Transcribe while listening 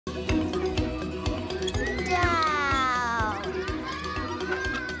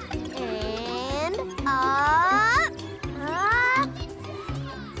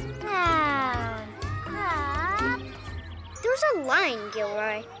line,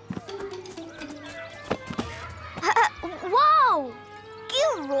 Gilroy. Whoa!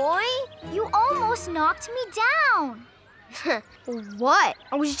 Gilroy, you almost knocked me down. What?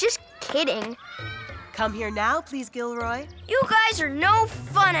 I was just kidding. Come here now, please, Gilroy. You guys are no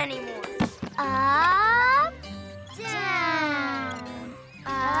fun anymore. Up, down,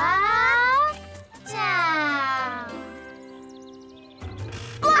 up, down.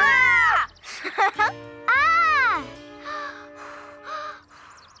 Ah! Ah!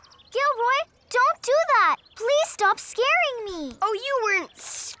 Gilroy, don't do that. Please stop scaring me. Oh, you weren't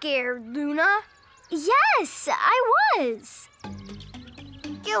scared, Luna. Yes, I was.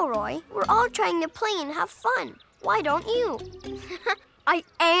 Gilroy, we're all trying to play and have fun. Why don't you? I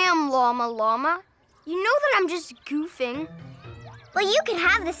am Llama Llama. You know that I'm just goofing. Well, you can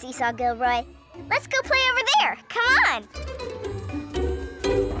have the seesaw, Gilroy. Let's go play over there. Come on.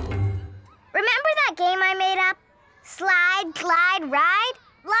 Remember that game I made up? Slide, glide, ride?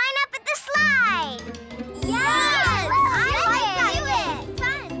 Line up at the slide. Yes! I like that.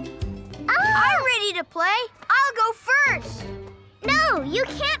 Fun. Oh. I'm ready to play. I'll go first. No, you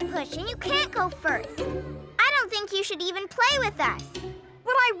can't push and you can't go first. I don't think you should even play with us.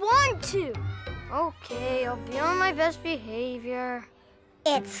 But I want to. Okay, I'll be on my best behavior.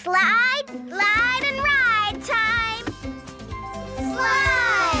 It's slide, glide, and ride time.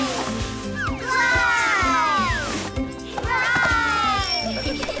 Slide, glide, ride.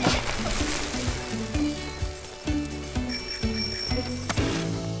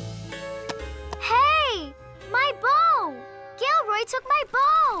 Hey, my bow. Gilroy took my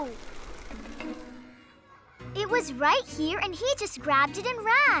bow. It was right here, and he just grabbed it and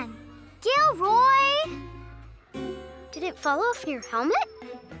ran. Gilroy! Did it fall off your helmet?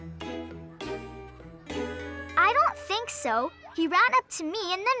 I don't think so. He ran up to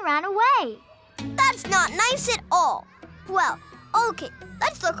me and then ran away. That's not nice at all. Well, okay,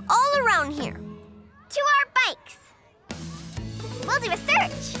 let's look all around here. To our bikes. We'll do a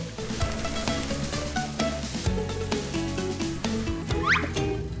search.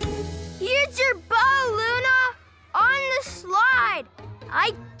 Here's your bow, Luna. On the slide.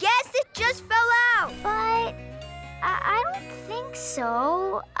 I guess it just fell out. But I don't think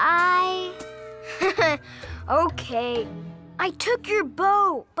so. Okay. I took your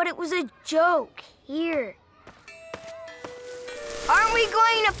bow, but it was a joke. Here. Aren't we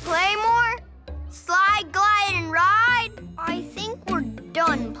going to play more? Slide, glide, and ride? I think we're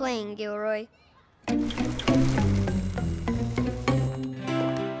done playing, Gilroy.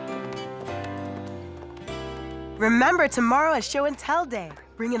 Remember, tomorrow is show and tell day.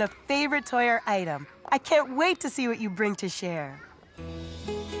 Bring in a favorite toy or item. I can't wait to see what you bring to share.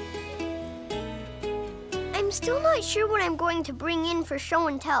 I'm still not sure what I'm going to bring in for show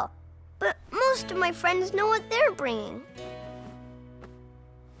and tell, but most of my friends know what they're bringing.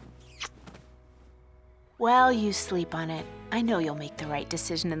 Well, you sleep on it. I know you'll make the right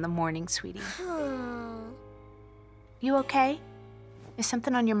decision in the morning, sweetie. You okay? Is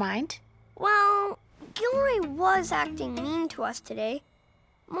something on your mind? Well, Gilroy was acting mean to us today,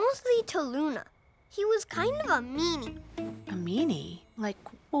 mostly to Luna. He was kind of a meanie. A meanie? Like,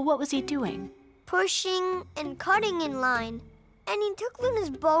 well, what was he doing? Pushing and cutting in line, and he took Luna's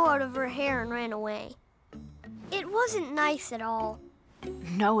bow out of her hair and ran away. It wasn't nice at all.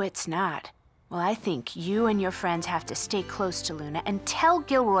 No, it's not. Well, I think you and your friends have to stay close to Luna and tell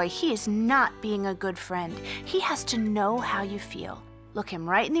Gilroy he is not being a good friend. He has to know how you feel. Look him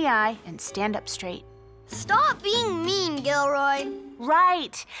right in the eye and stand up straight. Stop being mean, Gilroy.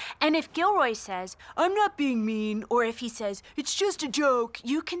 Right. And if Gilroy says, I'm not being mean, or if he says, it's just a joke,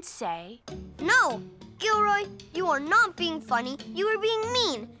 you can say, No, Gilroy, you are not being funny. You are being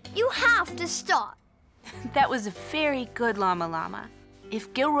mean. You have to stop. That was very good, Llama Llama.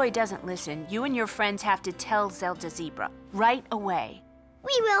 If Gilroy doesn't listen, you and your friends have to tell Zelda Zebra right away.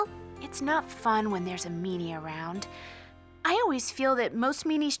 We will. It's not fun when there's a meanie around. I always feel that most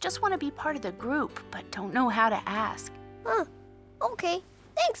meanies just want to be part of the group, but don't know how to ask. Huh. Okay.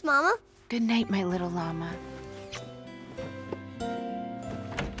 Thanks, Mama. Good night, my little llama.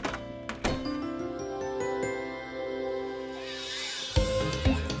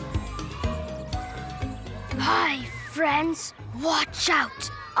 Hi, friends. Watch out.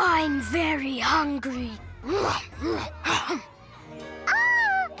 I'm very hungry.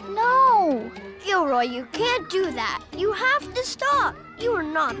 No. Gilroy, you can't do that. You have to stop. You are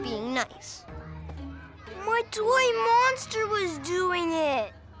not being nice. My toy monster was doing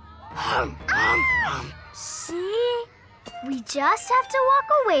it. See? We just have to walk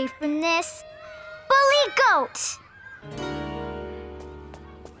away from this. Bully goat!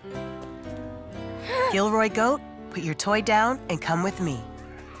 Gilroy Goat, Put your toy down and come with me.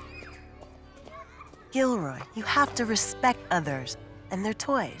 Gilroy, you have to respect others and their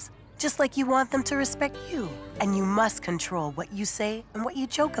toys, just like you want them to respect you. And you must control what you say and what you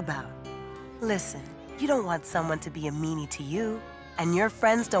joke about. Listen, you don't want someone to be a meanie to you, and your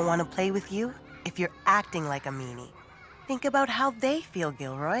friends don't want to play with you if you're acting like a meanie. Think about how they feel,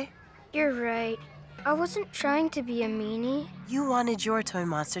 Gilroy. You're right. I wasn't trying to be a meanie. You wanted your toy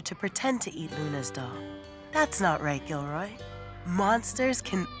monster to pretend to eat Luna's doll. That's not right, Gilroy. Monsters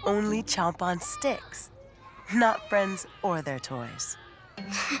can only chomp on sticks, not friends or their toys.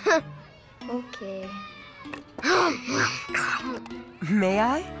 Okay. May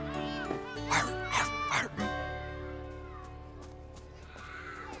I?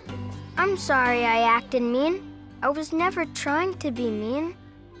 I'm sorry I acted mean. I was never trying to be mean.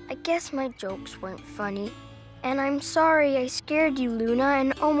 I guess my jokes weren't funny. And I'm sorry I scared you, Luna,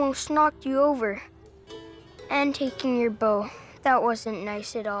 and almost knocked you over. And taking your bow. That wasn't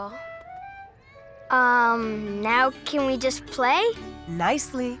nice at all. Now can we just play?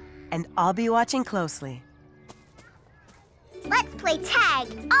 Nicely, and I'll be watching closely. Let's play tag.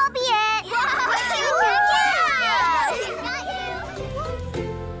 I'll be it.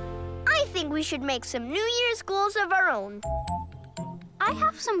 I think we should make some New Year's goals of our own. I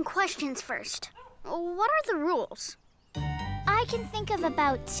have some questions first. What are the rules? I can think of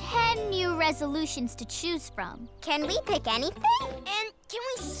about 10 new resolutions to choose from. Can we pick anything? And can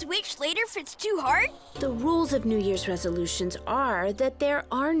we switch later if it's too hard? The rules of New Year's resolutions are that there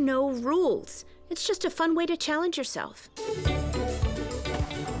are no rules. It's just a fun way to challenge yourself.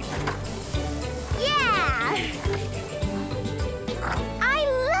 Yeah! I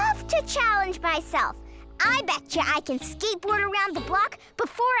love to challenge myself. I betcha I can skateboard around the block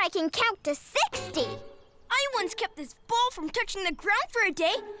before I can count to 60. I once kept this ball from touching the ground for a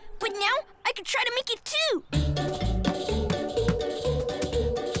day, but now I could try to make it too.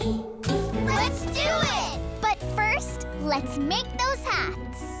 Let's do it! But first, let's make those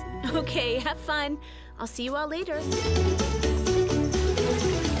hats. Okay, have fun. I'll see you all later.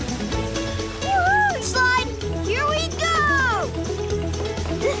 Woohoo! Slide! Here we go!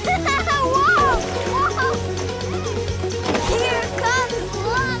 Whoa! Whoa! Here comes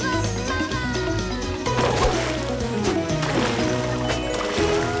Llama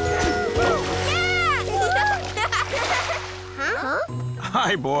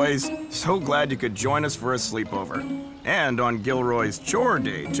Hi, boys. So glad you could join us for a sleepover. And on Gilroy's chore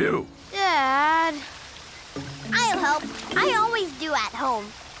day, too. Dad. I'll help. I always do at home.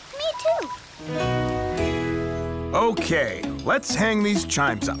 Me too. Okay, let's hang these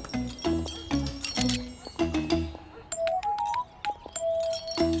chimes up.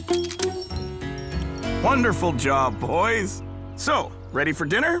 Wonderful job, boys. So, ready for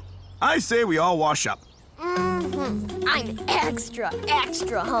dinner? I say we all wash up. I'm extra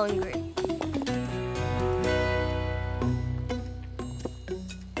hungry.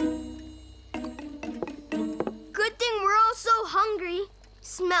 Good thing we're all so hungry.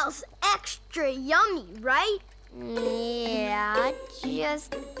 Smells extra yummy, right? Yeah,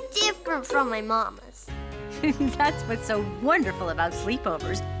 just different from my mama's. That's what's so wonderful about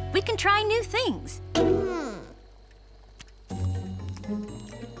sleepovers. We can try new things.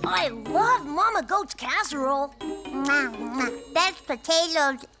 I love Mama Goat's casserole. Best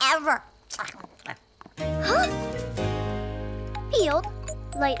potatoes ever. Huh? Peeled,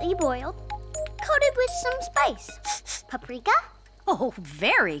 lightly boiled, coated with some spice. Paprika? Oh,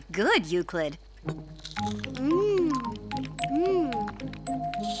 very good, Euclid.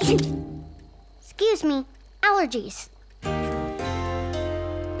 Excuse me, allergies.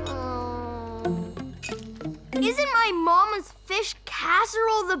 Isn't my mama's fish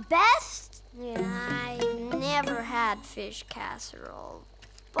casserole the best? Yeah, I never had fish casserole.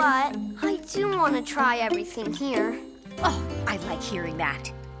 But I do want to try everything here. Oh, I like hearing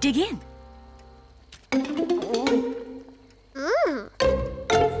that. Dig in. And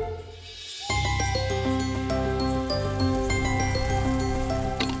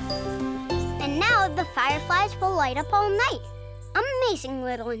now the fireflies will light up all night. Amazing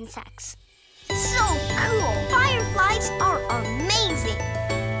little insects. So cool! Fireflies are amazing!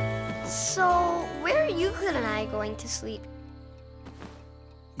 So, where are Euclid and I going to sleep?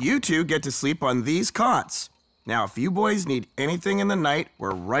 You two get to sleep on these cots. Now, if you boys need anything in the night,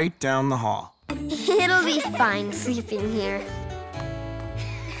 we're right down the hall. It'll be fine sleeping here.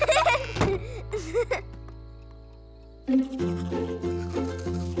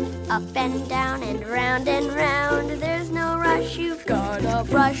 Up and down and round, there's no rush, you've gotta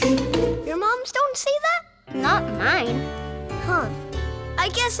brush. Your moms don't say that? Not mine. Huh. I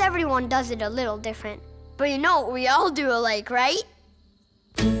guess everyone does it a little different. But you know what we all do alike, right?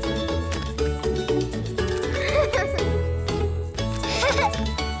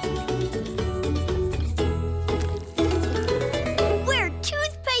 We're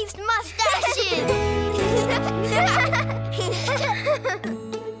toothpaste mustaches!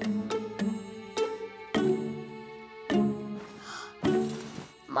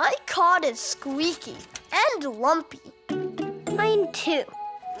 My cod is squeaky and lumpy. Mine too.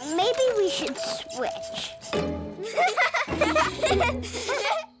 Maybe we should switch.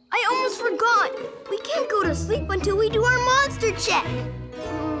 I almost forgot. We can't go to sleep until we do our monster check.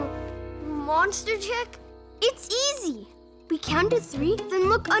 Monster check? It's easy. We count to 3, then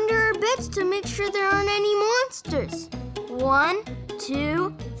look under our beds to make sure there aren't any monsters. 1,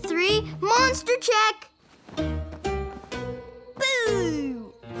 2, 3, monster check!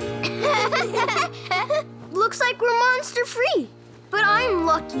 Boo! Looks like we're monster-free. But I'm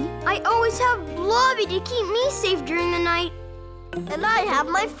lucky. I always have Blobby to keep me safe during the night. And I have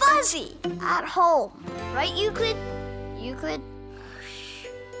my Fuzzy at home. Right, Euclid? Euclid?